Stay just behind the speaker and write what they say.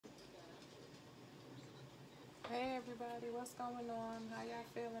Hey everybody, what's going on? How y'all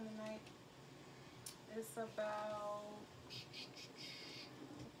feeling tonight? It's about,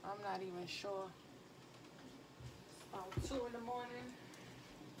 I'm not even sure. It's about 2 in the morning.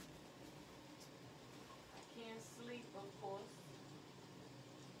 I can't sleep, of course.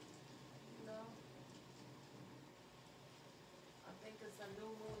 You know, I think it's a new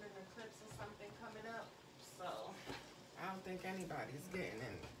moon and eclipse or something coming up. So, I don't think anybody's getting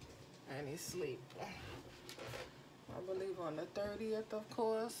any sleep. I believe on the 30th, of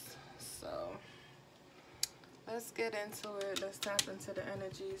course. So, let's get into it. Let's tap into the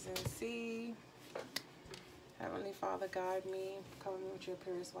energies and see. Heavenly Father, guide me. Cover me with your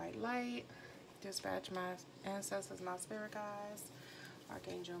purest white light. Dispatch my ancestors, my spirit guides.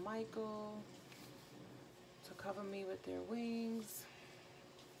 Archangel Michael, to cover me with their wings.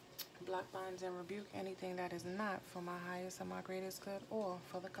 Block, binds, and rebuke anything that is not for my highest and my greatest good or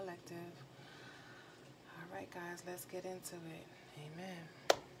for the collective. Alright guys, let's get into it.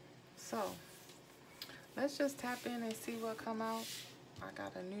 Amen. So, let's just tap in and see what come out. I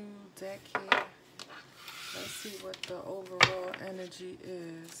got a new deck here. Let's see what the overall energy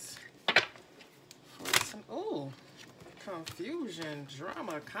is. For some, ooh, confusion,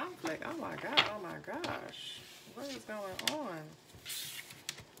 drama, conflict. Oh my god, oh my gosh. What is going on?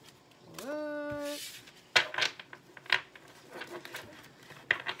 What?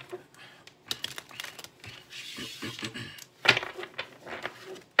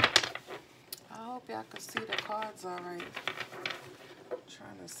 I hope y'all can see the cards all right.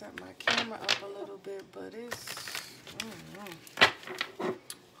 Trying to set my camera up a little bit, but it's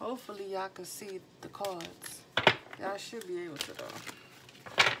hopefully y'all can see the cards. Y'all should be able to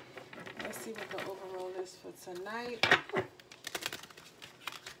though. Let's see what the overall is for tonight.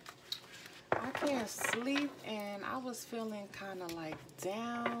 I can't sleep and I was feeling kind of like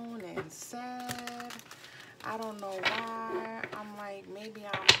down and sad. I don't know why. I'm like, maybe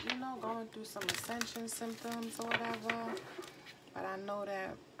I'm, going through some ascension symptoms or whatever. But I know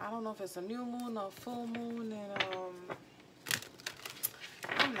that, I don't know if it's a new moon or full moon, and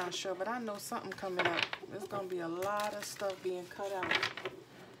I'm not sure, but I know something coming up. There's going to be a lot of stuff being cut out.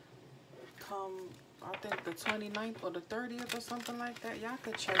 Come, I think the 29th or the 30th or something like that. Y'all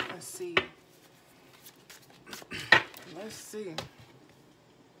could check and see. Let's see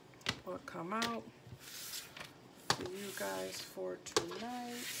what come out for you guys for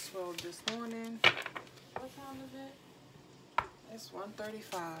tonight. Well, this morning. What time is it? It's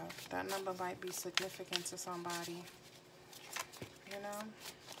 1:35. That number might be significant to somebody. You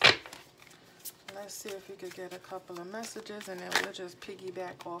know? Let's see if we could get a couple of messages and then we'll just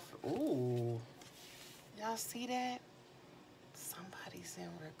piggyback off. Ooh. Y'all see that? Somebody's in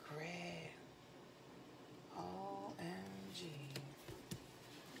regret. OMG.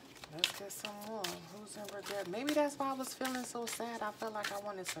 Let's get some more. Who's in regret? Maybe that's why I was feeling so sad. I felt like I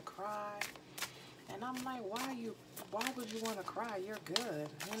wanted to cry. And I'm like, why would you want to cry? You're good,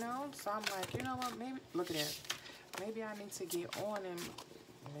 you know? So I'm like, you know what? Maybe, look at that. Maybe I need to get on and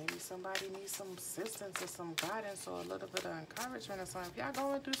maybe somebody needs some assistance or some guidance or a little bit of encouragement or something. If y'all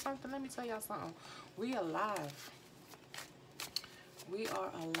going through something, let me tell y'all something. We alive. We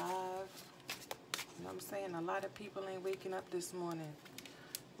are alive. You know what I'm saying? A lot of people ain't waking up this morning.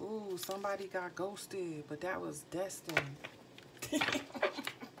 Ooh, somebody got ghosted, but that was destined.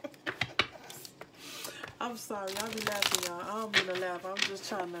 I'm sorry, I'll be laughing, y'all. I don't mean to laugh. I'm just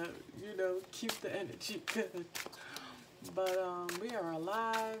trying to, keep the energy good. But we are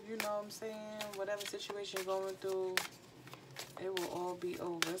alive, you know what I'm saying? Whatever situation you're going through, it will all be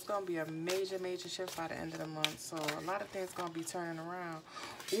over. It's going to be a major, major shift by the end of the month. So a lot of things going to be turning around.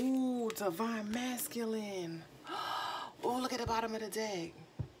 Ooh, divine masculine. Oh, look at the bottom of the deck.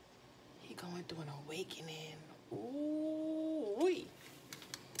 He going through an awakening. Ooh,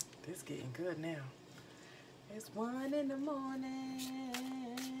 this getting good now. It's 1 in the morning.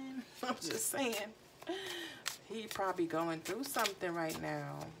 I'm just saying. He probably going through something right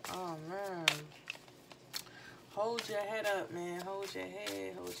now. Oh, man. Hold your head up, man. Hold your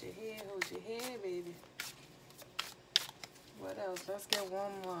head. Hold your head. Hold your head, baby. What else? Let's get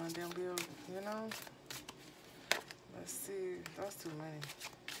one more. Then we'll, Let's see. That's too many.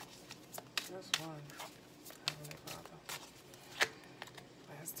 Just one. Heavenly Father.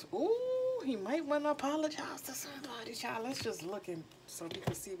 That's two. Ooh, he might want to apologize to somebody, child. Let's just look in so we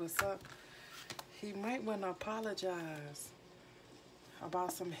can see what's up. He might want to apologize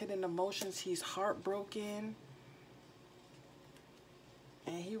about some hidden emotions. He's heartbroken.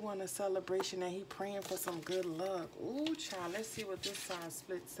 And he want a celebration and he praying for some good luck. Ooh, child. Let's see what this side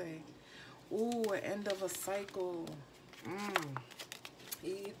split say. Ooh, an end of a cycle. I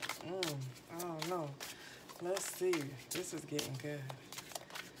don't know. Let's see. This is getting good.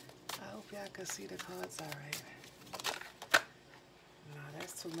 I hope y'all can see the cards all right. No,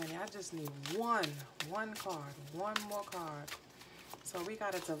 that's too many. I just need one card. One more card. So we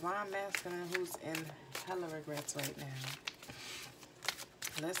got a divine masculine who's in hella regrets right now.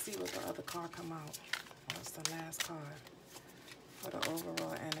 Let's see what the other card come out. What's the last card for the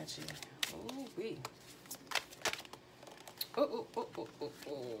overall energy? Ooh, wee. Oh.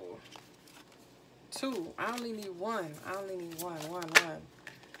 Two. I only need one. One.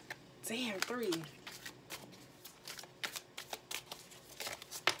 Damn, three.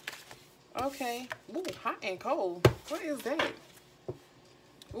 Okay. Ooh, hot and cold. What is that?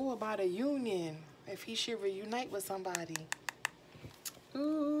 Ooh, about a union. If he should reunite with somebody.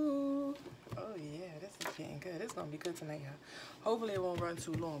 Ooh. Oh, yeah. This is getting good. This is going to be good tonight, y'all. Hopefully it won't run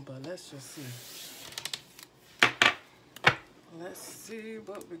too long, but let's just see. Let's see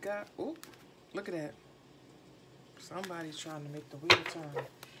what we got. Ooh, look at that. Somebody's trying to make the wheel turn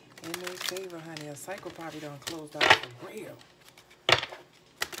in their favor, honey. A cycle probably done closed out for real.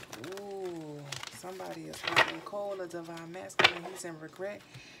 Ooh, somebody is hot and cold, a divine masculine. He's in regret.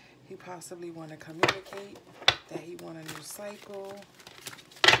 He possibly want to communicate that he want a new cycle.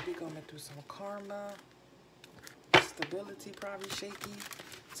 Maybe going through some karma. Stability probably shaky.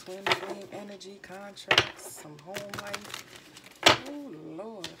 Twin flame energy, contracts, some home life. Oh,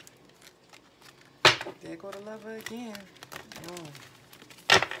 Lord. There go the lover again. Oh.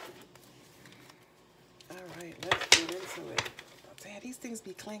 All right, let's get into it. Damn, these things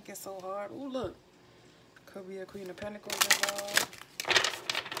be clanking so hard. Oh, look. Could be a Queen of Pentacles involved.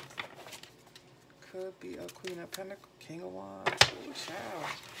 Could be a Queen of Pentacles, King of Wands. Oh, child.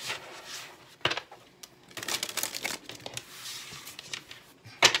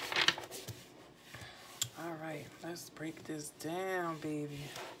 All right, let's break this down, baby.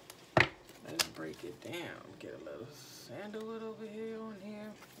 Let's break it down. Get a little sandalwood over here on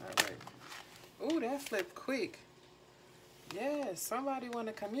here. All right. Ooh, that slipped quick. Yeah, somebody want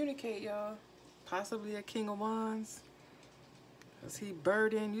to communicate, y'all. Possibly a King of Wands. Because he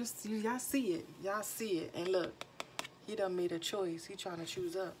burdened. Y'all see it. Y'all see it. And look, he done made a choice. He trying to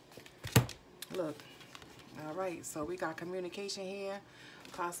choose up. Look. All right, so we got communication here.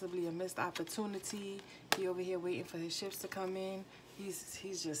 Possibly a missed opportunity. He over here waiting for his ships to come in. He's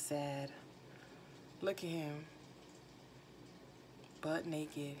just sad. Look at him. Butt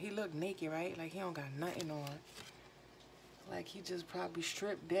naked. He look naked, right? Like he don't got nothing on. Like he just probably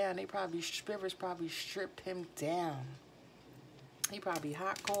stripped down. Spirits probably stripped him down. He probably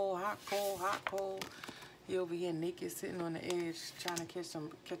hot, cold. He over here naked, sitting on the edge, trying to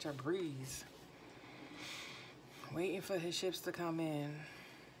catch a breeze. Waiting for his ships to come in.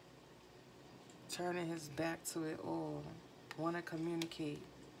 Turning his back to it all. Want to communicate.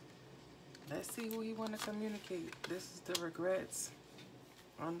 Let's see who he want to communicate. This is the regrets.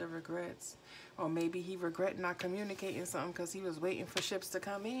 Under regrets. Or maybe he regret not communicating something because he was waiting for ships to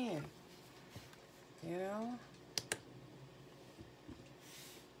come in. You know?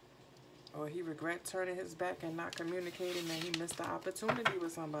 Or he regret turning his back and not communicating and he missed the opportunity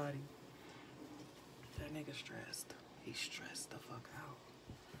with somebody. That nigga stressed. He stressed the fuck out.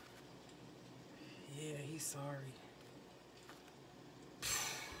 Yeah, he's sorry.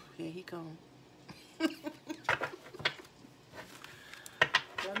 Yeah, he come.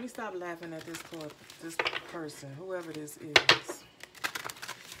 Let me stop laughing at this person, whoever this is.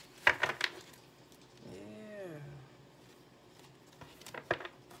 Yeah.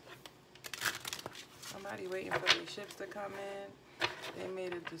 Somebody waiting for their ships to come in. They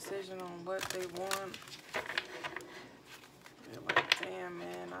made a decision on what they want. They're like, damn,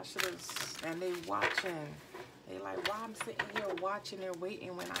 man, I should have. And they watching. They like, why I'm sitting here watching and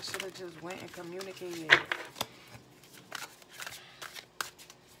waiting when I should have just went and communicated.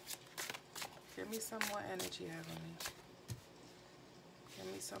 Give me some more energy, Heavenly. Give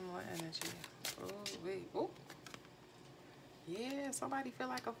me some more energy. Oh, wait. Oh. Yeah, somebody feel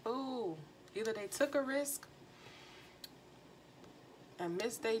like a fool. Either they took a risk and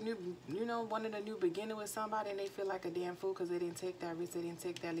missed they wanted a new beginning with somebody and they feel like a damn fool because they didn't take that risk, they didn't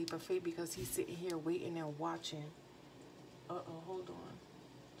take that leap of faith because he's sitting here waiting and watching. Uh-oh, hold on.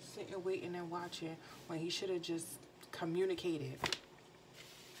 Sitting, waiting and watching when he should have just communicated.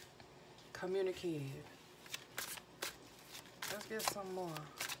 Let's get some more.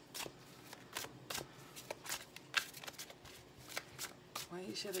 When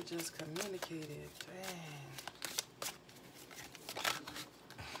he should have just communicated. Dang.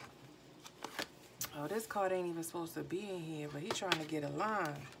 Oh, this card ain't even supposed to be in here, but he's trying to get a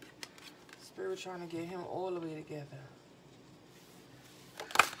line. Spirit trying to get him all the way together.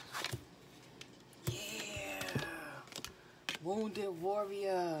 Yeah. Wounded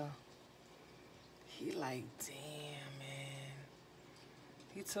warrior. He like, damn, man.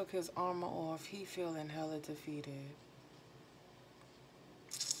 He took his armor off. He feeling hella defeated.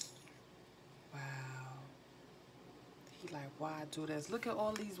 Wow. He like, why I do this? Look at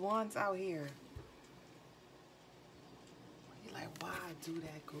all these wands out here. He like, why I do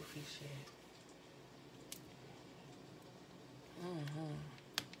that goofy shit?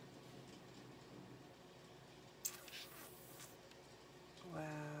 Wow.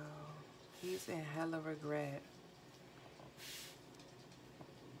 He's in hella regret.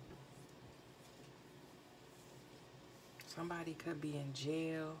 Somebody could be in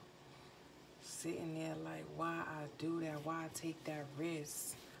jail, sitting there like, why I do that? Why I take that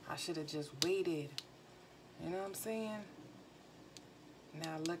risk? I should have just waited. You know what I'm saying?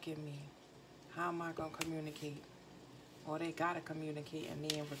 Now look at me. How am I going to communicate? Or they got to communicate and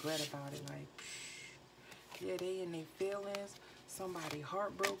then regret about it. Like, yeah, they in their feelings. Somebody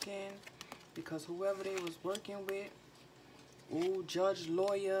heartbroken because whoever they was working with, ooh, judge,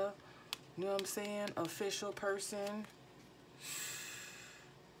 lawyer, you know what I'm saying? Official person.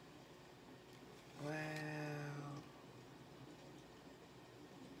 Wow.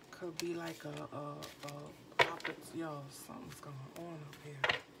 Could be like yo, something's going on up here.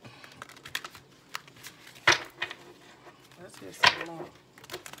 Let's get some more.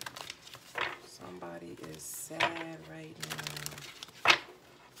 Somebody is sad right now.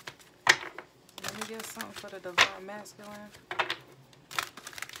 Let me get something for the divine masculine.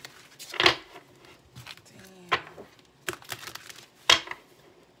 Damn.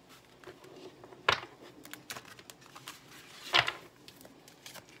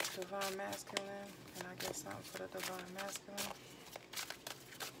 Divine masculine. Can I get something for the divine masculine?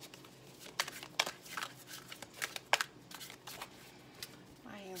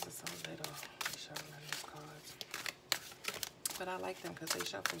 My hands are so little shuffling these cards. But I like them because they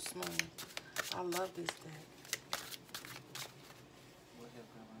shuffle smooth. I love this deck. What is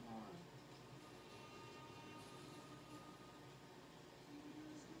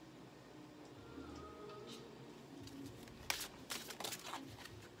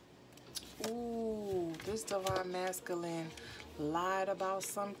going on? Ooh, this divine masculine lied about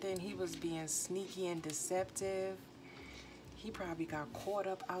something. He was being sneaky and deceptive. He probably got caught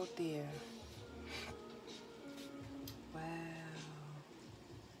up out there. Wow.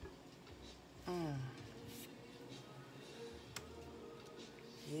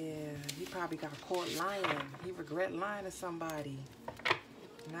 Yeah, he probably got caught lying. He regret lying to somebody.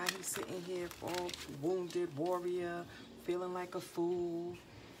 Now he's sitting here all wounded warrior, feeling like a fool,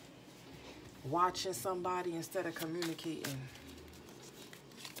 watching somebody instead of communicating.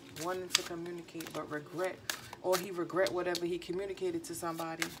 Wanting to communicate but regret, or he regret whatever he communicated to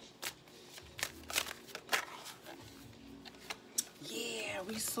somebody. Yeah,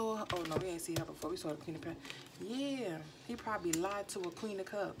 we saw, oh no, we ain't seen her before. We saw the Queen of Pentacles. Yeah, he probably lied to a Queen of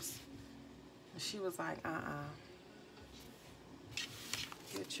Cups. And she was like,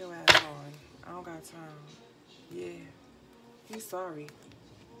 get your ass on. I don't got time. Yeah, he's sorry.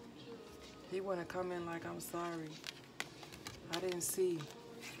 He wouldn't come in like, I'm sorry. I didn't see.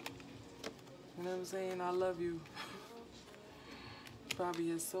 You know what I'm saying? I love you. Probably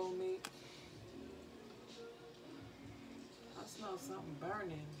his soulmate. I smell something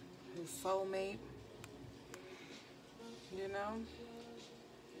burning. His soulmate. You know?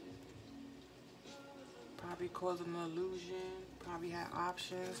 Probably causing an illusion. Probably had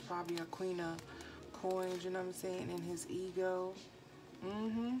options. Probably a Queen of Coins, you know what I'm saying? In his ego.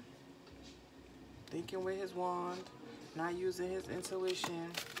 Thinking with his wand. Not using his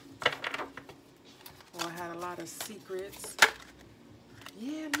intuition. Or had a lot of secrets.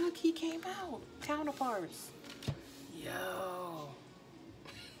 Yeah, look, he came out. Counterparts. Yo.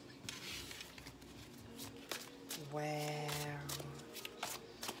 Wow.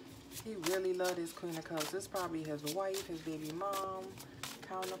 He really loved his Queen of Cups. This is probably his wife, his baby mom,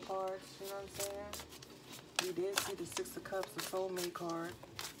 counterparts, you know what I'm saying? We did see the Six of Cups, the soulmate card.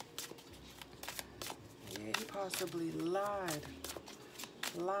 Yeah, he possibly lied.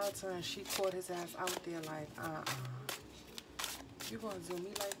 Lied to her and she caught his ass out there like, you gonna do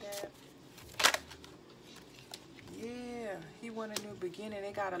me like that? Yeah, he want a new beginning.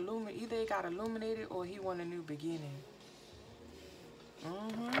 They got illuminated. Either they got illuminated or he want a new beginning.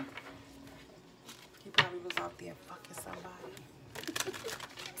 He probably was out there fucking somebody.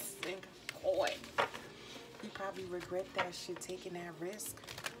 Boy. He probably regret that shit, taking that risk.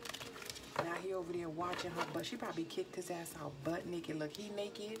 Now he over there watching her, but she probably kicked his ass out butt naked. Look, he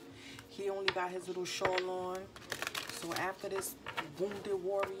naked. He only got his little shawl on. So after this wounded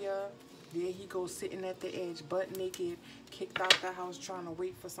warrior, There he goes sitting at the edge, butt naked, kicked out the house, trying to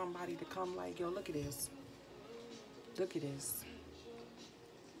wait for somebody to come like, yo, look at this. Look at this.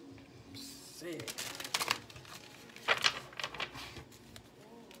 Sick.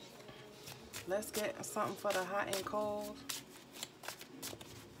 Let's get something for the hot and cold.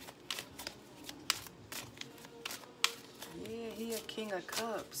 Yeah, he a king of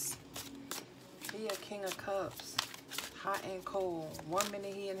cups. He a king of cups. Hot and cold. 1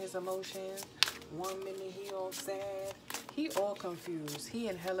 minute he in his emotions. 1 minute he all sad. He all confused. He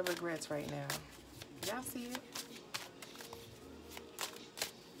in hella regrets right now. Y'all see it?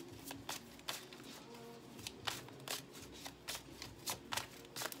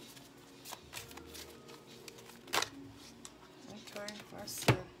 Okay, let's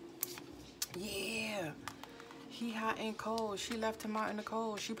see. Yeah. He hot and cold. She left him out in the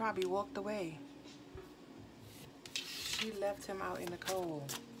cold. She probably walked away. She left him out in the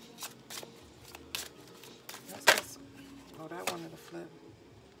cold. Let's get, oh, that wanted to flip.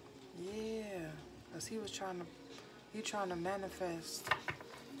 Yeah, cause he trying to manifest,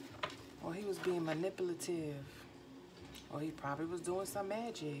 or he was being manipulative, or he probably was doing some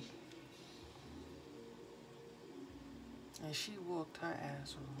magic. And she walked her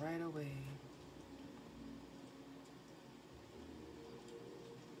ass right away.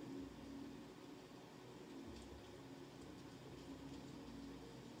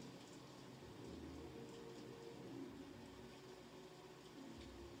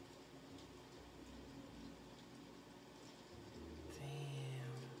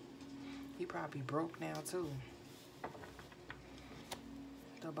 He probably broke now too.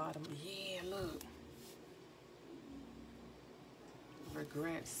 The bottom, yeah, look.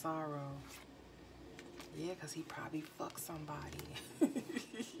 Regret, sorrow. Yeah, because he probably fucked somebody.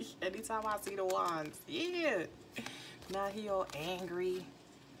 Anytime I see the wands, yeah. Now he all angry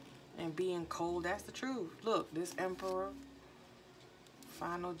and being cold. That's the truth. Look, this emperor.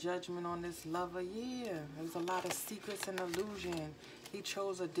 Final judgment on this lover. Yeah, there's a lot of secrets and illusion. He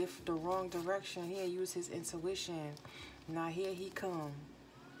chose the wrong direction. He didn't use his intuition. Now here he come.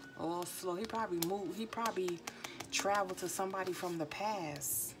 All slow. He probably moved. He probably traveled to somebody from the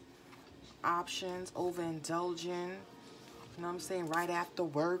past. Options, overindulging. You know what I'm saying? Right after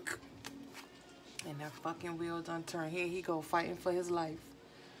work. And that fucking wheel done turn. Here he go fighting for his life.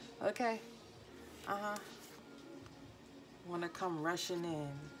 Okay. Uh-huh. Wanna come rushing in.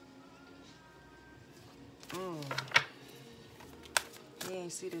 He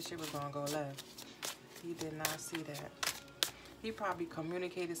ain't see this shit was gonna go left. He did not see that. He probably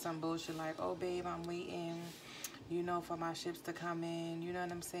communicated some bullshit like, oh babe, I'm waiting, you know, for my ships to come in, you know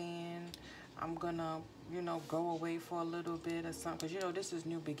what I'm saying? I'm gonna, you know, go away for a little bit or something. Cause you know, this is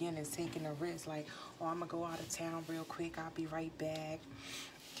new beginnings, taking a risk. Like, oh, I'm gonna go out of town real quick, I'll be right back.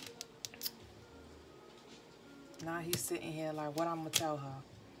 Now he's sitting here like, what I'm gonna tell her?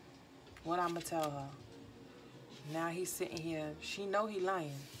 What I'm gonna tell her? Now he's sitting here. She know he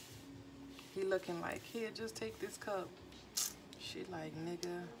lying. He looking like, here, just take this cup. She like,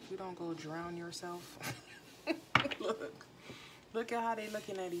 nigga, if you don't go drown yourself. Look at how they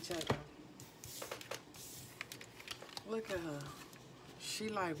looking at each other. Look at her. She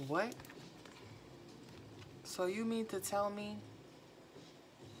like, what? So you mean to tell me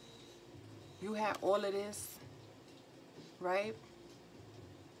you had all of this, right?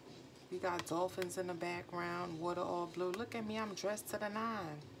 You got dolphins in the background, water all blue. Look at me, I'm dressed to the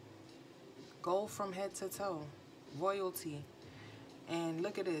nine. Gold from head to toe. Royalty. And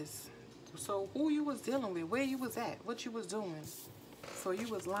look at this. So who you was dealing with, where you was at, what you was doing. So you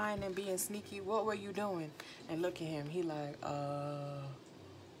was lying and being sneaky, what were you doing? And look at him, he like,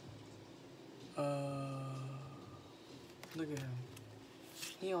 look at him.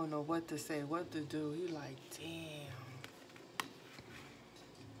 He don't know what to say, what to do. He like, damn.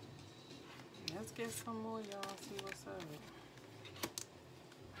 Let's get some more, y'all. See what's up.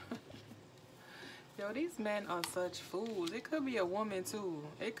 Yo, these men are such fools. It could be a woman, too.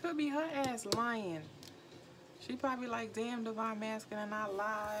 It could be her ass lying. She probably like, damn, divine masculine, I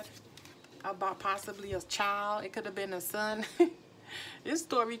lied about possibly a child. It could have been a son. This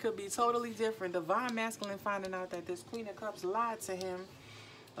story could be totally different. Divine masculine finding out that this Queen of Cups lied to him,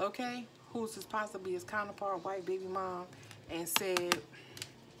 okay? Who's possibly his counterpart, white baby mom, and said,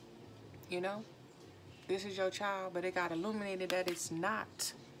 you know, this is your child, but it got illuminated that it's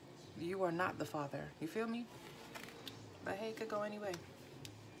not. You are not the father. You feel me? But hey, it could go anyway.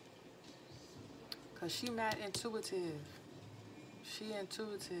 Because she mad intuitive. She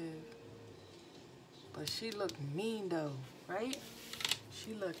intuitive. But she look mean though, right?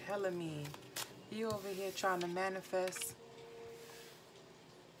 She look hella mean. He over here trying to manifest.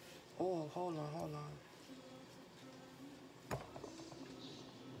 Oh, hold on, hold on.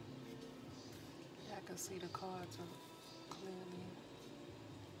 Yeah, I can see the cards clearly.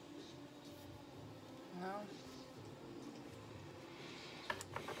 No?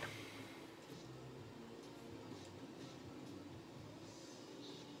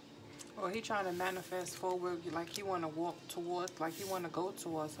 Well, he trying to manifest forward, like he want to walk towards, like he want to go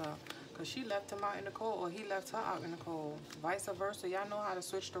towards her. Because she left him out in the cold, or he left her out in the cold. Vice versa. Y'all know how to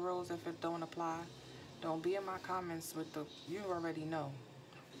switch the roles if it don't apply. Don't be in my comments with the, you already know.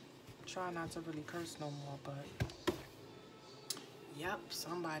 Try not to really curse no more, but. Yep,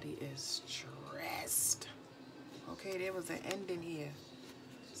 somebody is stressed. Okay, there was an ending here.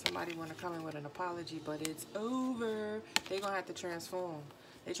 Somebody want to come in with an apology, but it's over. They gonna have to transform.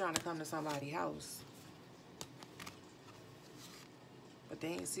 They trying to come to somebody's house. But they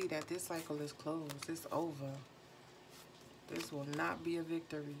ain't see that this cycle is closed. It's over. This will not be a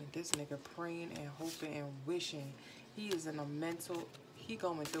victory. This nigga praying and hoping and wishing. He is in a mental, he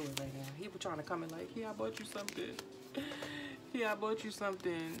going through it right now. He was trying to come in like, yeah, I bought you something. Yeah, I bought you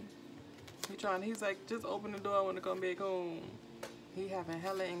something. He's like, just open the door, I want to come back home. He having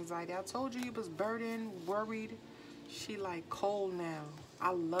hella anxiety. I told you he was burdened, worried. She like cold now.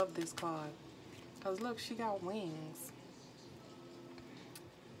 I love this card. Because look, she got wings.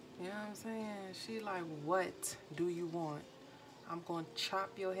 You know what I'm saying? She like, what do you want? I'm going to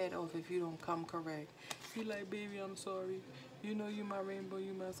chop your head off if you don't come correct. He like, baby, I'm sorry. You know you my rainbow,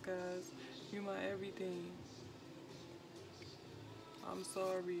 you my skies. You my everything. I'm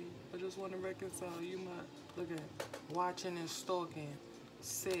sorry. I just want to reconcile. You my, look at, watching and stalking.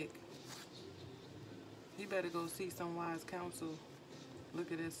 Sick. He better go see some wise counsel.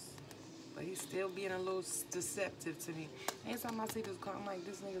 Look at this. But he's still being a little deceptive to me. Anytime I see this card, I'm like,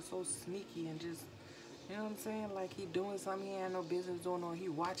 this nigga's so sneaky and just, you know what I'm saying? Like he doing something he ain't no business doing, or he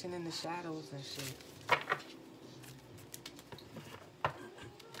watching in the shadows and shit.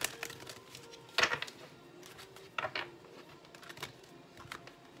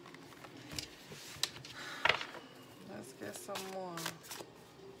 Let's get some more.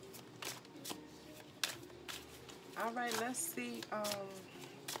 All right, let's see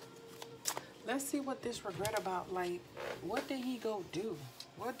what this regret about. Like, what did he go do?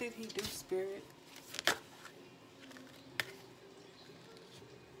 What did he do, Spirit?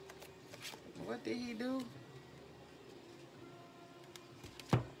 What did he do?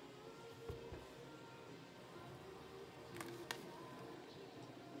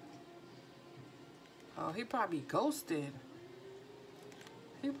 Oh, he probably ghosted.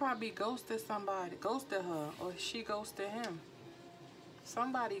 He probably ghosted somebody, ghosted her, or she ghosted him.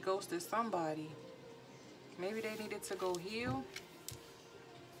 Somebody ghosted somebody. Maybe they needed to go heal.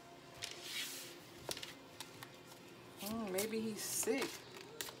 Maybe he's sick.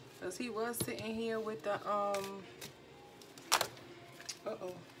 Because he was sitting here with the,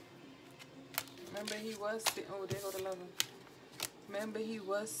 Remember he was sitting, oh, there go the lover. Remember he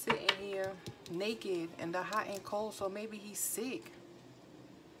was sitting here naked in the hot and cold, so maybe he's sick.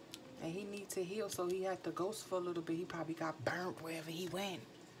 And he needs to heal, so he had to ghost for a little bit. He probably got burnt wherever he went.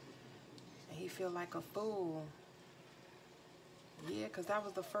 And he feel like a fool. Yeah, because that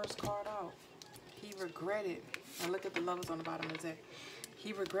was the first card out. He regretted. And look at the lovers on the bottom of the deck.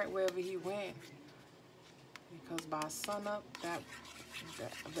 He regret wherever he went. Because by sunup,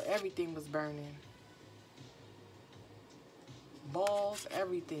 everything was burning. Balls,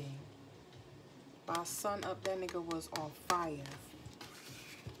 everything. By sunup, that nigga was on fire.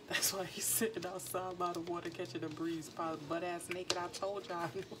 That's why he's sitting outside by the water catching a breeze, probably butt ass naked. I told y'all.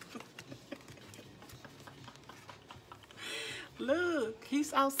 Look,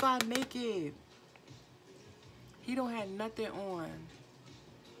 he's outside naked. He don't have nothing on.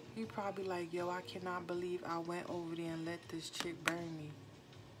 He probably like, yo, I cannot believe I went over there and let this chick burn me.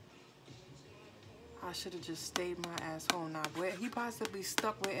 I should have just stayed my ass home. Now, he possibly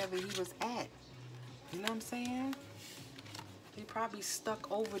stuck wherever he was at. You know what I'm saying? He probably stuck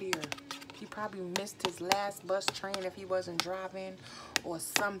over there. He probably missed his last bus train if he wasn't driving or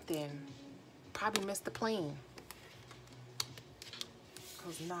something. Probably missed the plane.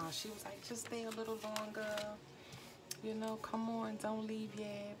 Because, nah, she was like, just stay a little longer. You know, come on, don't leave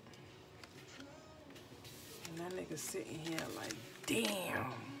yet. And that nigga sitting here like,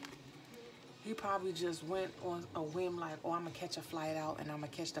 damn. He probably just went on a whim like, oh, I'm going to catch a flight out and I'm going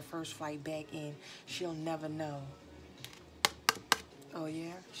to catch the first flight back in. She'll never know. Oh,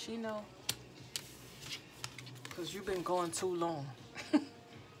 yeah? She know. Because you've been going too long.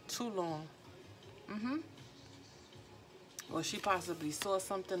 Too long. Or she possibly saw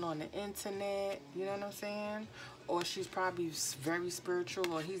something on the internet. You know what I'm saying? or she's probably very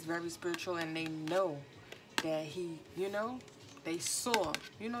spiritual, or he's very spiritual, and they know that he, you know, they saw,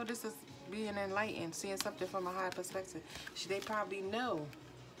 you know, this is being enlightened, seeing something from a higher perspective. They probably know.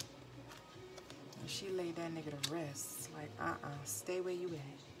 And she laid that nigga to rest. Like, stay where you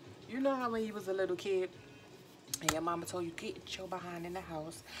at. You know how when you was a little kid, and your mama told you, get your behind in the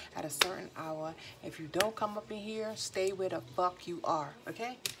house at a certain hour. If you don't come up in here, stay where the fuck you are,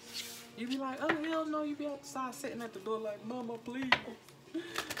 okay? You be like, oh, hell no. You be outside sitting at the door like, mama, please.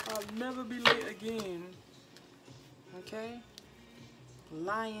 I'll never be late again. Okay?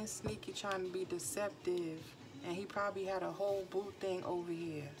 Lying, sneaky, trying to be deceptive. And he probably had a whole boo thing over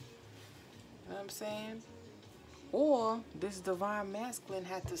here. You know what I'm saying? Or this divine masculine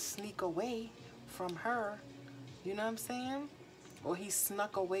had to sneak away from her. You know what I'm saying? Or he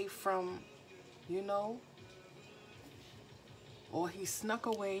snuck away from, you know, or he snuck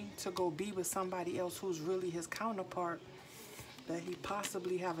away to go be with somebody else who's really his counterpart that he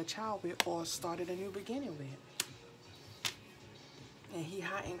possibly have a child with or started a new beginning with. And he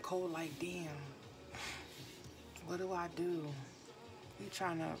hot and cold like, damn, what do I do? He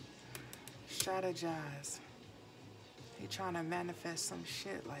trying to strategize. He trying to manifest some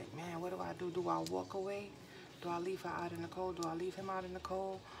shit like, man, what do I do? Do I walk away? Do I leave her out in the cold? Do I leave him out in the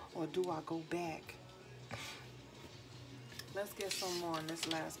cold? Or do I go back? Let's get some more on this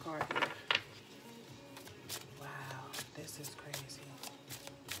last card here. Wow, this is crazy.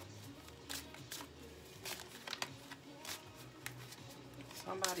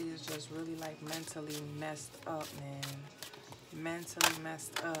 Somebody is just really like mentally messed up, man. Mentally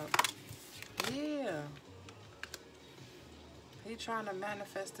messed up. Yeah. He trying to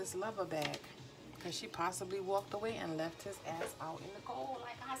manifest this lover back. And she possibly walked away and left his ass out in the cold,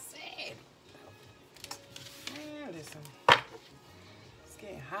 like I said. Man, listen. It's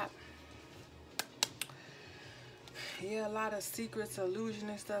getting hot. Yeah, a lot of secrets, illusion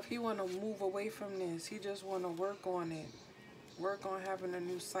and stuff. He want to move away from this. He just want to work on it. Work on having a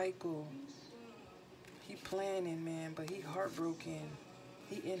new cycle. He planning, man, but he heartbroken.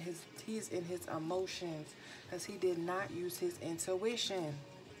 He's in his emotions because he did not use his intuition.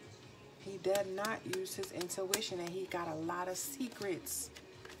 He did not use his intuition, and he got a lot of secrets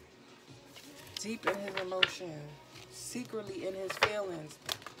deep in his emotion, secretly in his feelings.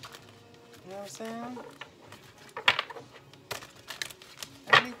 You know what I'm saying?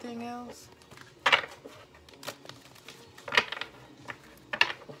 Anything else?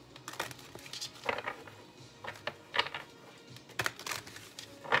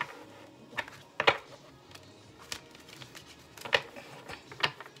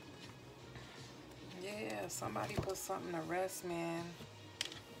 Somebody put something to rest, man.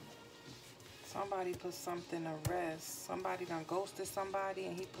 Somebody put something to rest. Somebody done ghosted somebody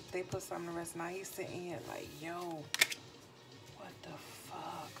and they put something to rest. Now he's sitting here like, yo, what the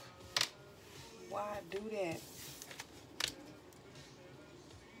fuck? Why do that?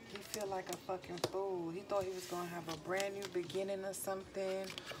 He feel like a fucking fool. He thought he was gonna have a brand new beginning or something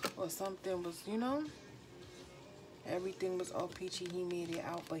was, you know? Everything was all peachy. He made it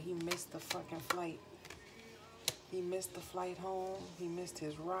out, but he missed the fucking flight. He missed the flight home. He missed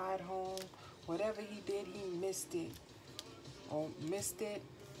his ride home. Whatever he did, he missed it. Or missed it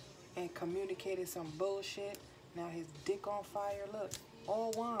and communicated some bullshit. Now his dick on fire. Look,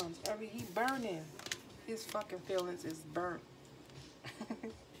 all wands. He burning. His fucking feelings is burnt.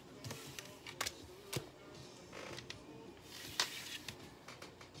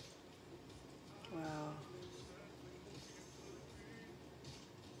 Wow.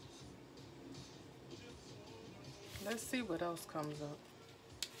 Let's see what else comes up.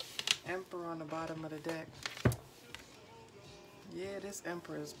 Emperor on the bottom of the deck. Yeah, this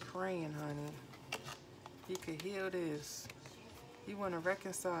Emperor is praying, honey. He could heal this. He want to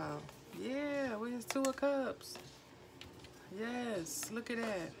reconcile. Yeah, with his Two of Cups. Yes, look at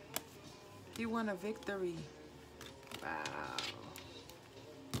that. He want a victory. Wow.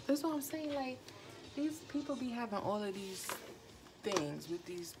 That's what I'm saying. Like, these people be having all of these things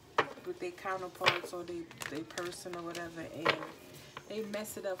with their counterparts or they person or whatever, and they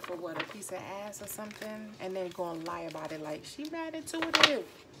mess it up for what, a piece of ass or something, and they're gonna lie about it like she mad intuitive.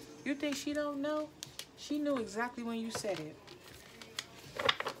 You think she don't know? She knew exactly when you said it.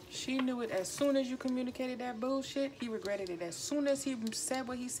 She knew it as soon as you communicated that bullshit. He regretted it. As soon as he said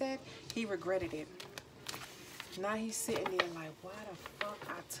what he said, he regretted it. Now he's sitting there like, why the fuck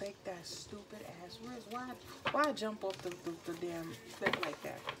I take that stupid ass risk? Why I jump off the damn cliff like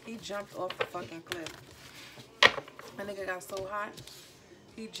that? He jumped off the fucking cliff. That nigga got so hot,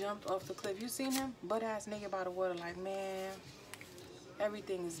 he jumped off the cliff. You seen him? Butt ass nigga by the water like, man,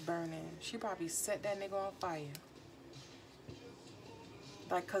 everything is burning. She probably set that nigga on fire.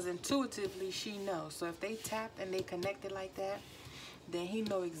 Like, because intuitively she knows. So if they tapped and they connected like that, then he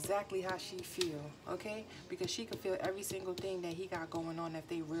know exactly how she feel, okay? Because she can feel every single thing that he got going on if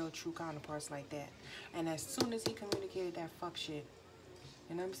they real true counterparts like that. And as soon as he communicated that fuck shit,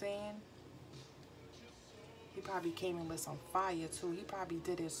 you know what I'm saying? He probably came in with some fire too. He probably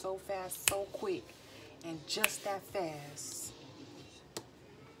did it so fast, so quick, and just that fast.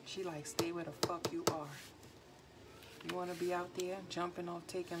 She like, stay where the fuck you are. You want to be out there, jumping off,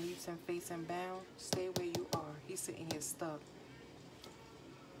 taking leaps and facing bound? Stay where you are. He's sitting here stuck.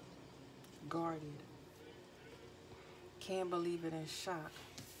 Guarded. Can't believe it, in shock.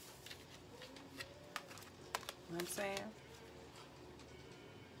 You know what I'm saying?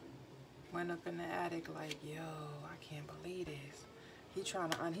 Went up in the attic like, yo, I can't believe this. He trying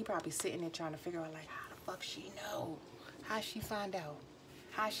to, he probably sitting there trying to figure out like, how the fuck she know? How she find out?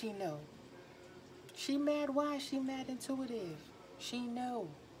 How she know? She mad? Why? She mad intuitive. She know.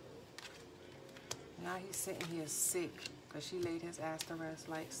 Now he's sitting here sick because she laid his ass to rest.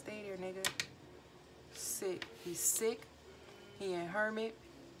 Like, stay there, nigga. Sick. He's sick. He in hermit.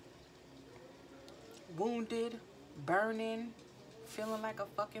 Wounded. Burning. Feeling like a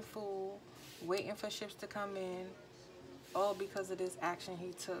fucking fool. Waiting for ships to come in. All because of this action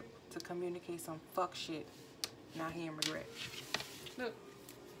he took to communicate some fuck shit. Now he in regret. Look.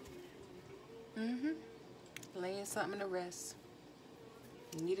 Laying something to rest.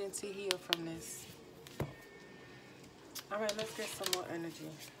 Needing to heal from this. Alright, let's get some more energy.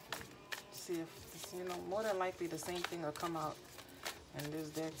 See if, you know, more than likely the same thing will come out in this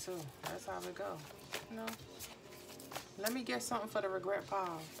deck too. That's how it go. You know? Let me get something for the regret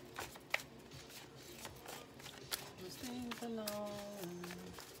pile. These things alone.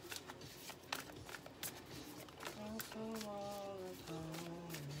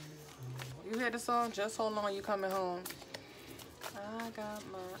 You hear the song? Just hold on, you coming home. I got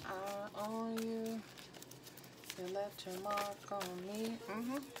my eye on you. You left your mark on me.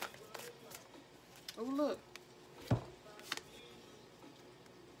 Oh, look.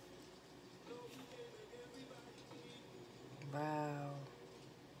 Wow.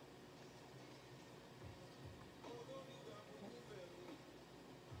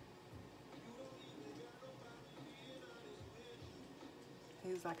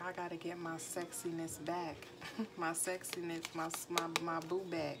 He's like, I gotta get my sexiness back. My sexiness, my boo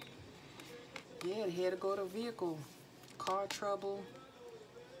back. Yeah, he had to go to vehicle. Car trouble.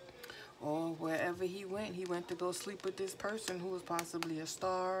 Or wherever he went to go sleep with this person who was possibly a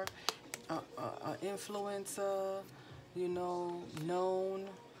star, an influencer, you know, known,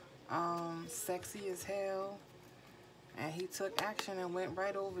 sexy as hell. And he took action and went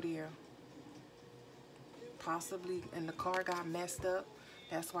right over there. Possibly, and the car got messed up.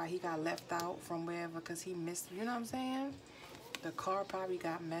 That's why he got left out from wherever, because he missed, you know what I'm saying? The car probably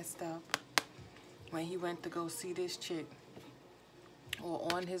got messed up when he went to go see this chick.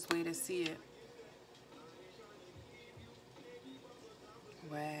 Or on his way to see it.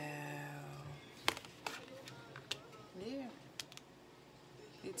 Wow. Yeah.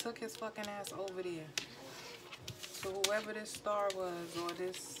 He took his fucking ass over there. So whoever this star was, or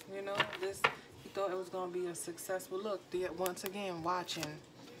this, you know, this, he thought it was going to be a successful look. Once again, watching.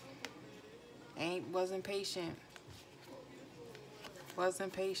 Wasn't patient.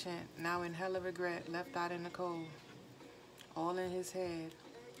 Wasn't patient. Now in hella regret. Left out in the cold. All in his head.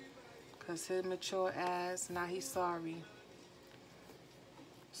 Because his mature ass, now he's sorry.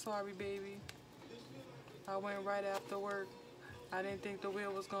 Sorry, baby. I went right after work. I didn't think the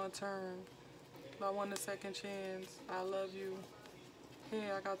wheel was going to turn. I want a second chance. I love you.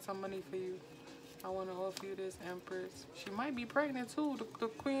 Here, I got some money for you. I want to offer you this, Empress. She might be pregnant, too. The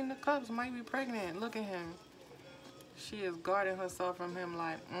Queen of Cups might be pregnant. Look at him. She is guarding herself from him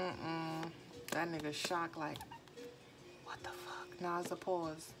like, That nigga shocked like, what the fuck? Now it's a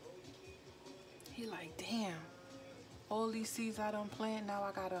pause. He like, damn. All these seeds I done plant, now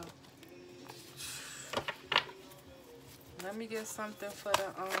I gotta... Let me get something for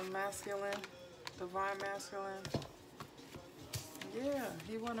the masculine, divine masculine. Yeah,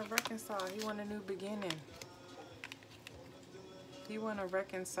 he want to reconcile. He want a new beginning. He want to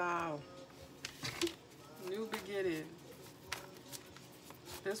reconcile. New beginning.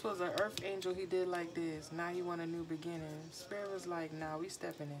 This was an earth angel he did like this. Now he want a new beginning. Spirit was like, nah, we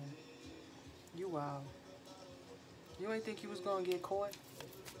stepping in. You wild. You ain't think you was going to get caught?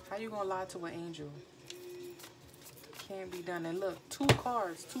 How you going to lie to an angel? Can't be done. And look, 2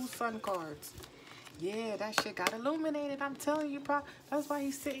 cards, 2 sun cards. Yeah, that shit got illuminated. I'm telling you, bro. That's why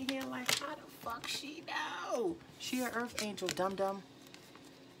he's sitting here like, how the fuck she know? She an earth angel, dum-dum.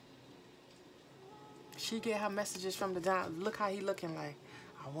 She get her messages from the down. Look how he looking like.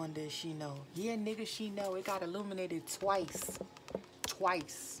 I wonder if she know. Yeah, nigga, she know. It got illuminated twice.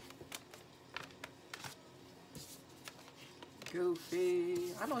 Twice.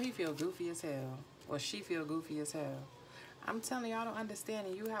 Goofy. I know he feel goofy as hell. Or she feel goofy as hell. I'm telling you, I don't understand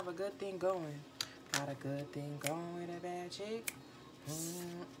it. You have a good thing going. Got a good thing going with a bad chick.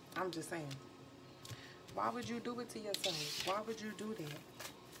 I'm just saying. Why would you do it to yourself? Why would you do that?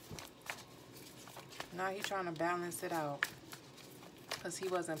 Now he trying to balance it out. Because he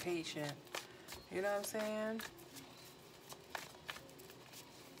wasn't patient. You know what I'm saying?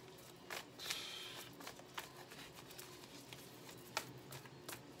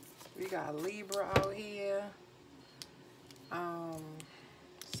 We got Libra out here.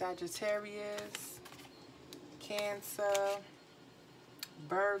 Sagittarius. Cancer.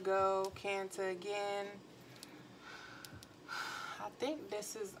 Virgo. Cancer again. I think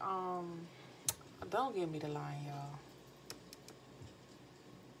this is, don't give me the line, y'all.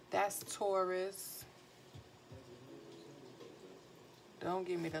 That's Taurus. Don't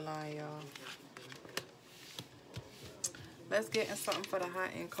give me the line, y'all. Let's get in something for the hot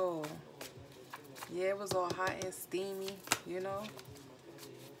and cold. Yeah, it was all hot and steamy, you know.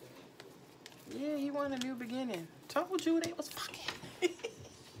 Yeah, he wanted a new beginning. Told you they was fucking.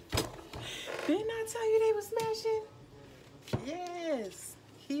 Didn't I tell you they was smashing? Yes.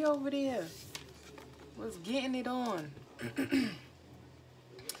 He over there was getting it on.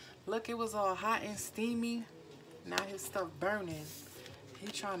 Look, it was all hot and steamy. Now his stuff burning. He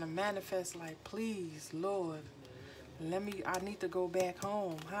trying to manifest like, please, Lord. I need to go back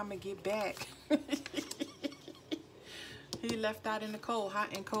home. How am I get back? He left out in the cold, hot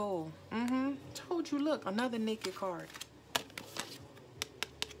and cold. Told you, look, another naked card.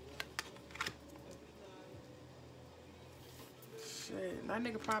 Shit, that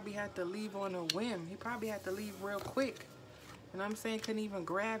nigga probably had to leave on a whim. He probably had to leave real quick. You know what I'm saying? Couldn't even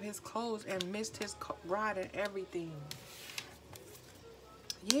grab his clothes and missed his ride and everything.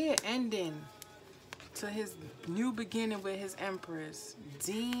 Yeah, ending to his new beginning with his Empress.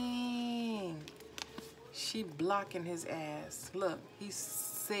 Dang. She blocking his ass. Look, he's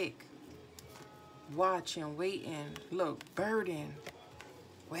sick. Watching, waiting. Look, burden.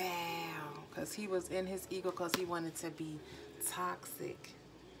 Wow. Because he was in his ego because he wanted to be toxic,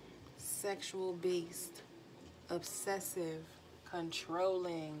 sexual based, obsessive,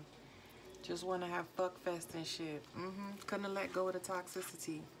 controlling. Just want to have fuck fest and shit. Couldn't let go of the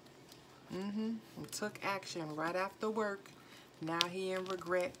toxicity. Took action right after work. Now he in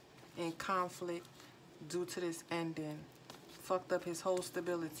regret and conflict due to this ending. Fucked up his whole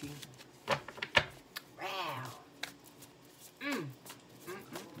stability. Wow.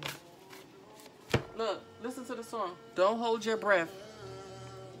 Look, listen to the song. Don't hold your breath.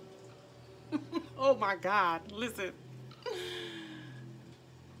 Oh my God, listen.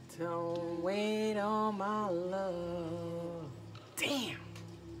 Don't wait on my love. Damn.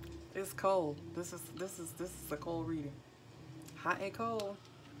 It's cold. This is a cold reading. Hot and cold.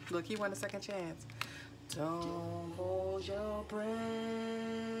 Look, he won a second chance. Don't hold your breath.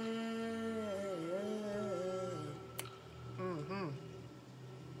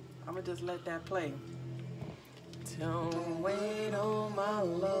 I'ma just let that play. Don't wait on my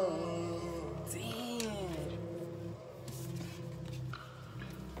love. Damn.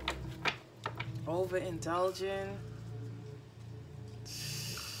 Overindulging.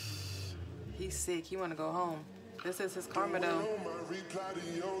 He's sick. He want to go home. This is his karma, though.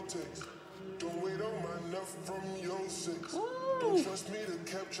 Don't wait on my enough from your six. Don't trust me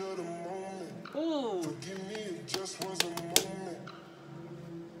to capture the moment. Forgive me, it just was a moment.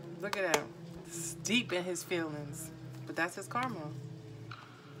 Look at that. It's deep in his feelings. But that's his karma.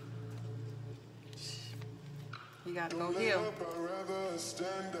 He gotta go heal.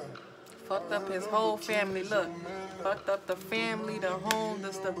 Fucked up his whole family. Look. Fucked up the family, the home,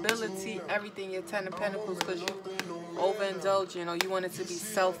 the stability, everything. Your Ten of Pentacles because you overindulging or you wanted to be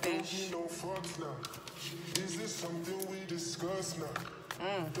selfish. Is this something we discuss now?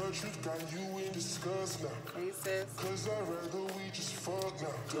 The truth got you in disgust now. He says, cause I'd rather we just fuck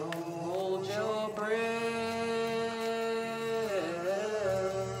now. Don't hold your breath.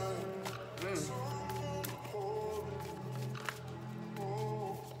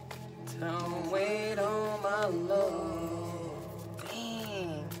 Don't wait on my love.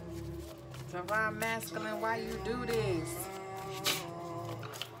 Dang. Divine Masculine, why you do this?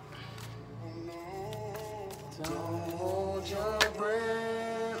 Don't hold your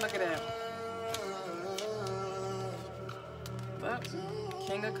breath. Look at that. Well,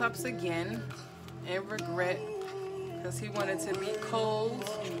 King of Cups again. And regret. Because he wanted to be cold.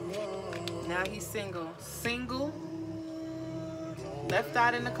 Now he's single. Single. Left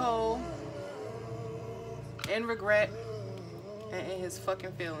out in the cold, in regret, and in his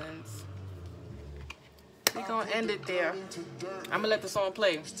fucking feelings. We gonna end it there. I'm gonna let the song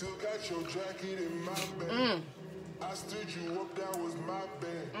play. I stood you up, that was my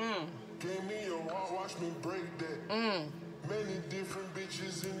bad. Gave me your heart, watch me break that. Many different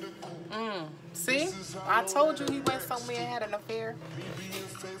bitches in the coop. See? I told you he went somewhere and had an affair. Me being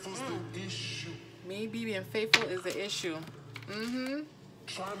faithful's the issue. Me being faithful is the issue.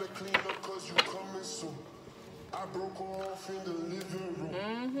 Trying to clean up cause you coming soon. I broke her off in the living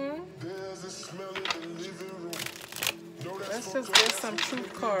room. There's a smell in the living room. No, Let's just get some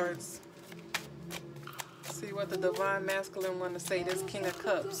truth cards. See what the Divine Masculine want to say. This King of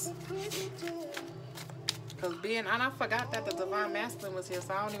Cups. Because and I forgot that the Divine Masculine was here,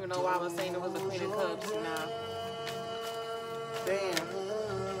 so I don't even know why I was saying it was the Queen of Cups. Nah. Damn.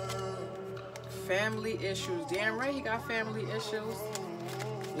 Family issues. Damn right he got family issues.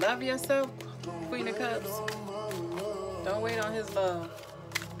 Love yourself, Queen of Cups. Don't wait on his love.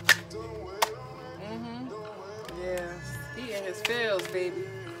 Yes. He in his feels, baby.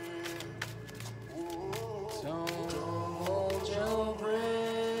 Don't hold your breath.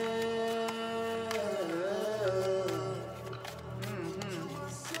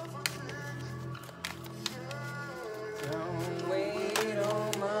 Don't wait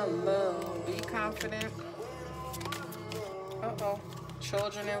on my love. Be confident. Uh-oh.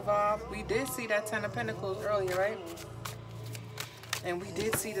 Children involved. We did see that 10 of Pentacles earlier, right? And we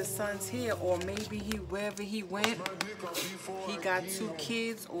did see the sons here, or maybe he, wherever he went, he got 2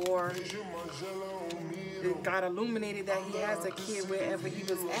 kids, or it got illuminated that he has a kid wherever he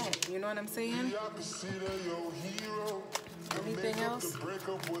was at. You know what I'm saying? Anything else?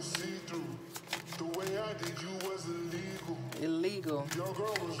 Illegal. Your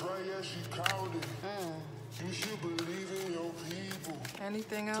girl was right, yeah, she called it. You should believe in your people.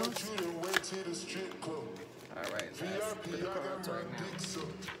 Anything else? You done went to the strip club. Alright, VIP, I got my dick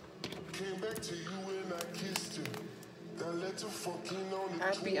sucked. Came back to you and I kissed you. That led to fucking on the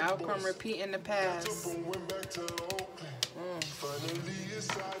happy outcome, repeating the past. Went back to Oakland. Finally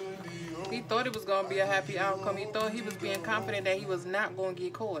inside in the open. He thought it was going to be a happy outcome. He thought he was being confident that he was not going to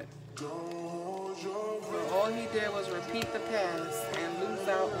get caught. But all he did was repeat the past and lose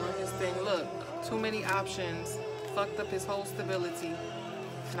out on his thing. Look, too many options. Fucked up his whole stability.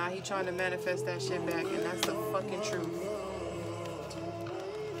 Now he trying to manifest that shit back, and that's the fucking truth.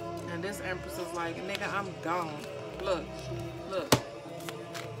 And this Empress is like, nigga, I'm gone. Look, look.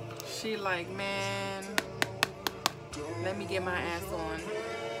 She like, man, let me get my ass on.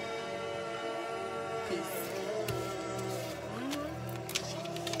 Peace.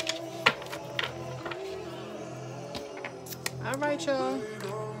 All right, y'all.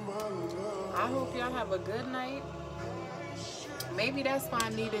 I hope y'all have a good night. Maybe that's why I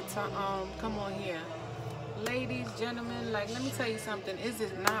needed to come on here. Ladies, gentlemen, like, let me tell you something. Is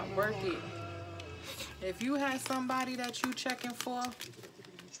it not worth it? If you have somebody that you checking for,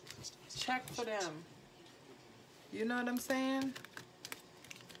 check for them. You know what I'm saying?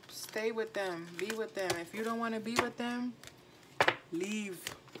 Stay with them. Be with them. If you don't want to be with them, leave.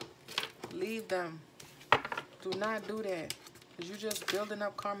 Leave them. Do not do that. Because you're just building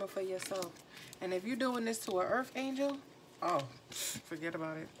up karma for yourself. And if you're doing this to an earth angel, oh, forget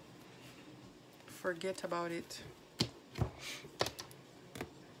about it. Forget about it.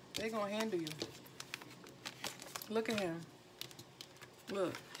 They're going to handle you. Look at him.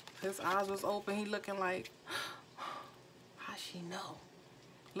 Look. His eyes was open. He looking like, how she know?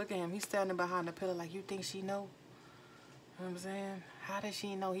 Look at him. He's standing behind the pillar like, you think she know? You know what I'm saying? How does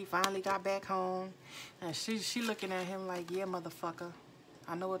she know he finally got back home? And she looking at him like, yeah, motherfucker.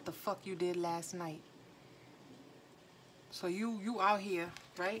 I know what the fuck you did last night. So you out here,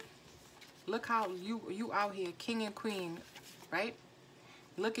 right? Look how you out here, king and queen, right?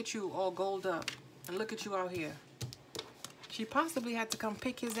 Look at you all gold up. And look at you out here. She possibly had to come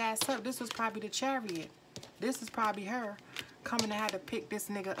pick his ass up. This was probably the Chariot. This is probably her coming to have to pick this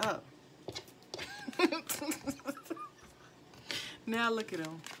nigga up. Now look at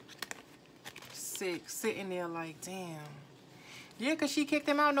him. Sick, sitting there like, damn. Yeah, because she kicked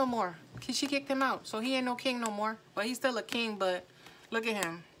him out no more. She kicked him out. So he ain't no king no more. But he's still a king, but look at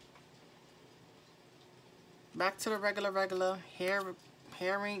him. Back to the regular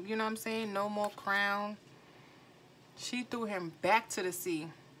herring, you know what I'm saying? No more crown. She threw him back to the sea.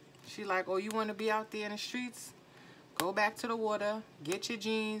 She like, oh, you want to be out there in the streets? Go back to the water. Get your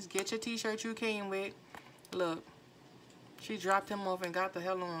jeans. Get your t-shirt you came with. Look. She dropped him off and got the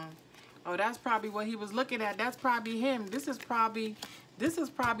hell on. Oh, that's probably what he was looking at. That's probably him. This is probably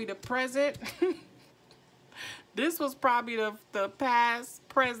the present. This was probably the past,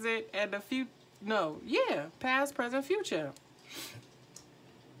 present, and the future. No, yeah, past, present, future.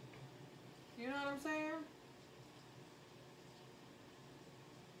 You know what I'm saying?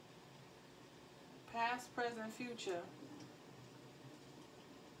 Past, present, future.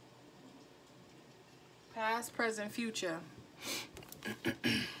 Past, present, future.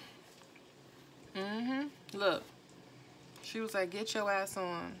 Look. She was like, get your ass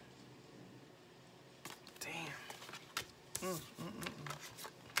on. Damn.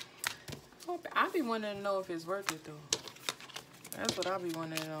 I be wanting to know if it's worth it, though. That's what I be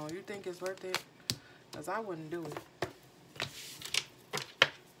wanting to know. You think it's worth it? Because I wouldn't do it.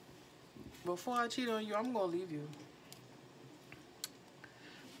 Before I cheat on you, I'm going to leave you.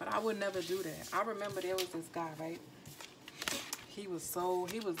 But I would never do that. I remember there was this guy, right? He was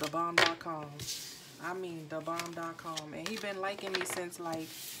the bomb.com. I mean, the bomb.com. And he been liking me since, like,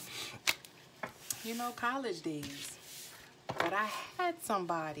 you know, college days. But I had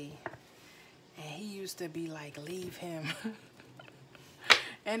somebody. And he used to be like, leave him.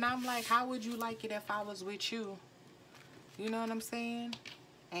 And I'm like, how would you like it if I was with you? You know what I'm saying?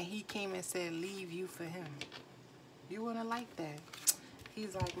 And he came and said, leave you for him. You wouldn't like that.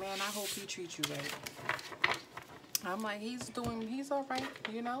 He's like, man, I hope he treats you right. I'm like, he's all right,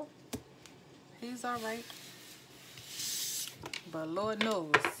 you know? He's all right. But Lord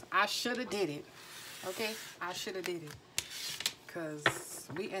knows, I should have did it. Okay? I should have did it. Because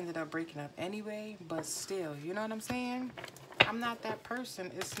we ended up breaking up anyway. But still, you know what I'm saying? I'm not that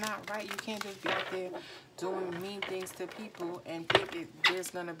person. It's not right. You can't just be out there doing mean things to people and think there's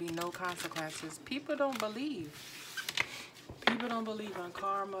going to be no consequences. People don't believe. People don't believe in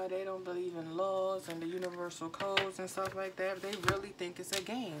karma. They don't believe in laws and the universal codes and stuff like that. They really think it's a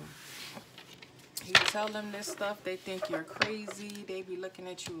game. You tell them this stuff, they think you're crazy. They be looking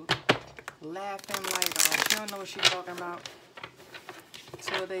at you laughing like, oh, she don't know what she's talking about.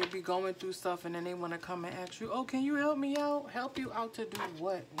 So they be going through stuff and then they want to come and ask you, oh, can you help me out? Help you out to do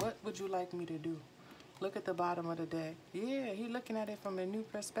what? What would you like me to do? Look at the bottom of the deck. Yeah, he looking at it from a new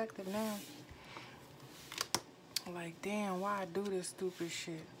perspective now. Like, damn, why I do this stupid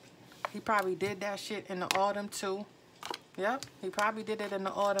shit? He probably did that shit in the autumn too. Yep, he probably did it in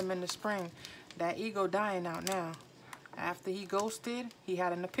the autumn and the spring. That ego dying out now. After he ghosted, he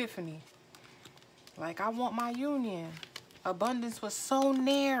had an epiphany. Like, I want my union. Abundance was so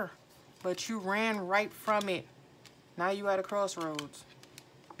near, but you ran right from it. Now you at a crossroads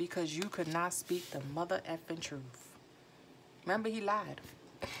because you could not speak the mother effing truth. Remember, he lied.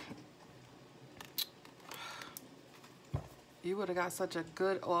 You would have got such a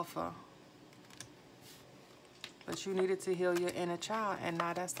good offer. But you needed to heal your inner child, and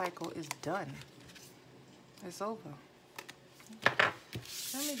now that cycle is done. It's over.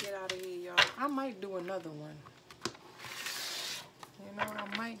 Let me get out of here, y'all. I might do another one. You know,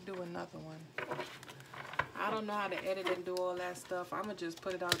 I might do another one. I don't know how to edit and do all that stuff. I'm going to just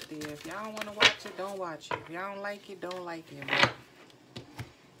put it out there. If y'all don't want to watch it, don't watch it. If y'all don't like it, don't like it. But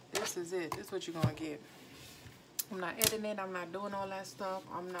this is it. This is what you're going to get. I'm not editing. I'm not doing all that stuff.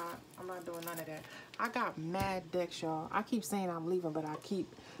 I'm not doing none of that. I got mad decks, y'all. I keep saying I'm leaving, but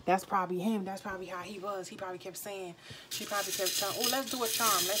that's probably him. That's probably how he was. He probably kept saying, she probably kept telling, oh, let's do a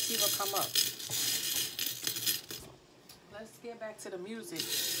charm. Let's see what come up. Let's get back to the music.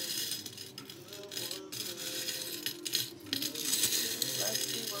 Let's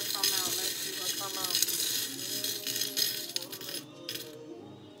see what come out. Let's see what come out.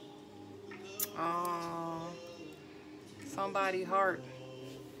 Somebody heart.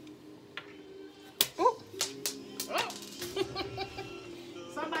 Ooh. Oh.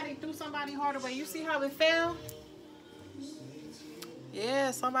 Somebody threw somebody heart away. You see how it fell?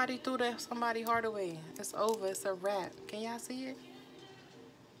 Yeah, somebody threw somebody heart away. It's over. It's a wrap. Can y'all see it?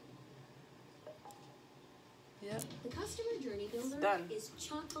 Yep. The customer journey builder is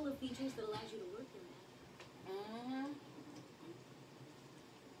chock full of features that allows you to work your magic.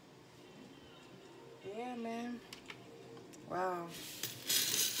 Yeah, man. Wow.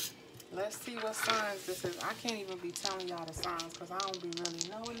 Let's see what signs this is. I can't even be telling y'all the signs because I don't be really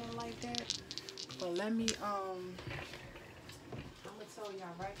knowing them like that. But let me, I'm going to tell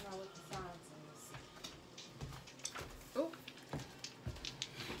y'all right now what the signs is. Ooh.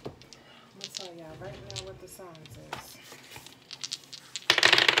 I'm going to tell y'all right now what the signs is.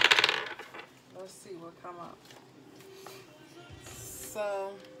 Let's see what come up.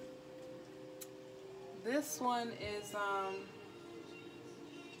 So, this one is,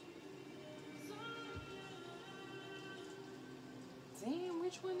 damn,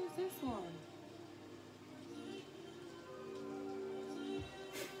 which one is this one?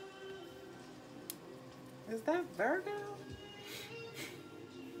 Is that Virgo?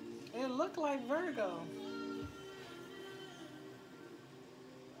 It looked like Virgo.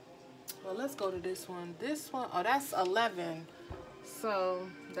 Well, let's go to this one. This one, oh, that's 11. So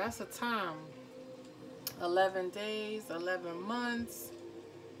that's a time. 11 days, 11 months,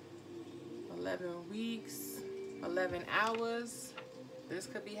 11 weeks, 11 hours. This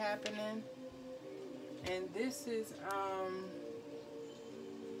could be happening. And this is,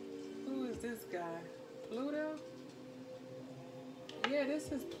 who is this guy? Pluto? Yeah,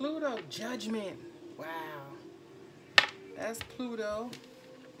 this is Pluto. Judgment. Wow. That's Pluto.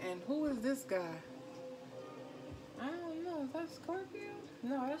 And who is this guy? I don't know. Is that Scorpio?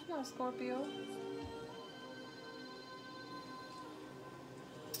 No, that's not Scorpio.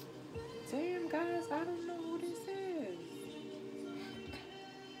 Damn, guys, I don't know who this is.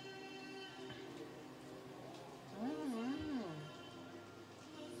 I don't know.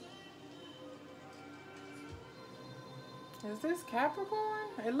 Is this Capricorn?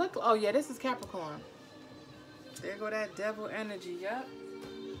 It look. Oh yeah, this is Capricorn. There go that devil energy. Yep.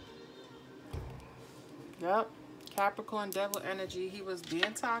 Yep. Capricorn devil energy. He was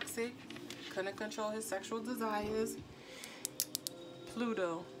being toxic. Couldn't control his sexual desires.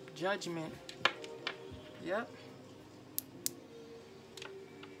 Pluto. Judgment. Yep.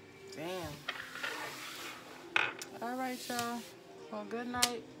 Damn. All right, y'all. Well, good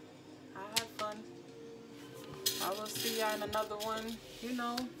night. I had fun. I will see y'all in another one. You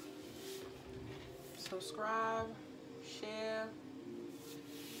know, subscribe, share,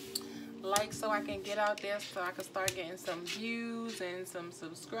 like, so I can get out there, so I can start getting some views and some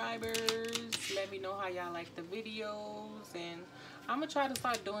subscribers. Let me know how y'all like the videos, and I'm gonna try to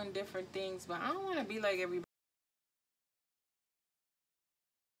start doing different things, but I don't want to be like everybody.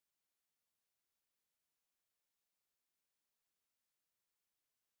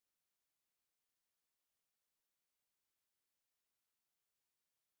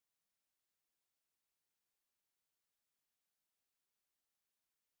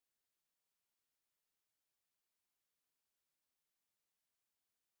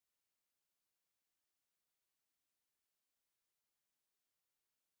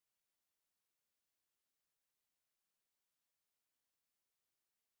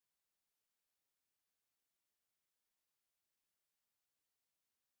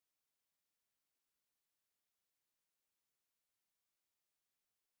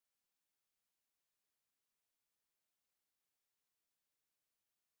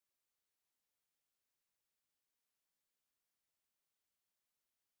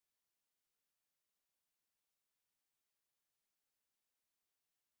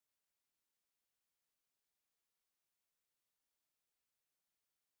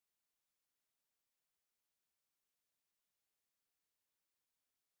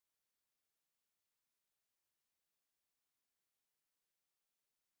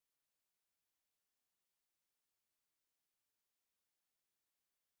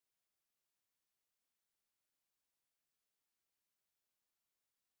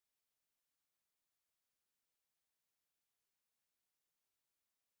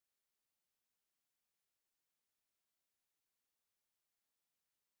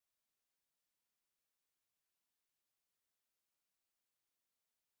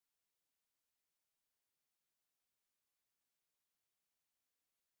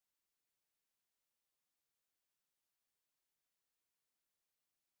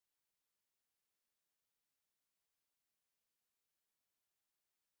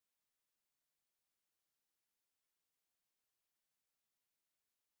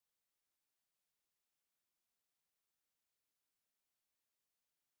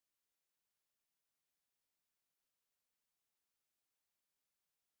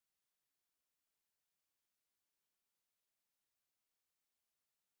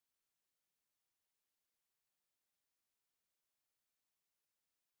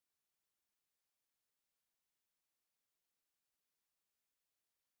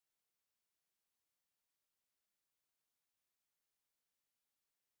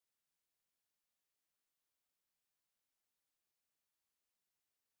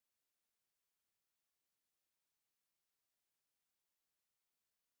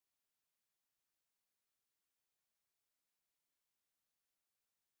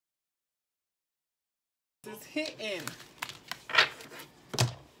 It's hitting.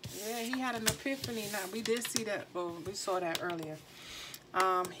 Yeah, he had an epiphany. Now we did see that. Well, we saw that earlier.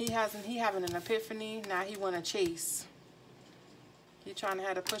 He having an epiphany. Now he want to chase. He trying to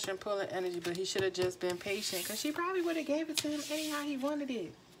have a push and pull of energy, but he should have just been patient, because she probably would have gave it to him anyhow he wanted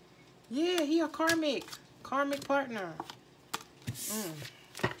it. Yeah, he a karmic partner.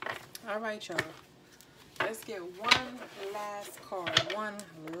 All right, y'all. Let's get one last card. One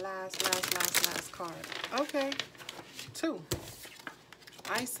last card. Okay. 2.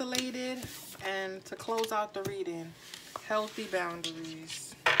 Isolated, and to close out the reading, healthy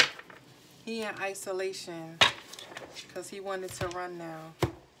boundaries. He in isolation because he wanted to run now.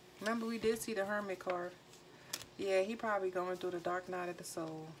 Remember, we did see the Hermit card. Yeah, he probably going through the dark night of the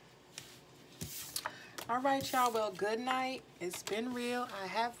soul. All right, y'all. Well, good night. It's been real. I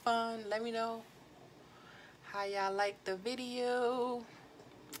had fun. Let me know how y'all like the video.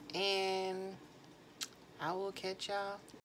 And I will catch y'all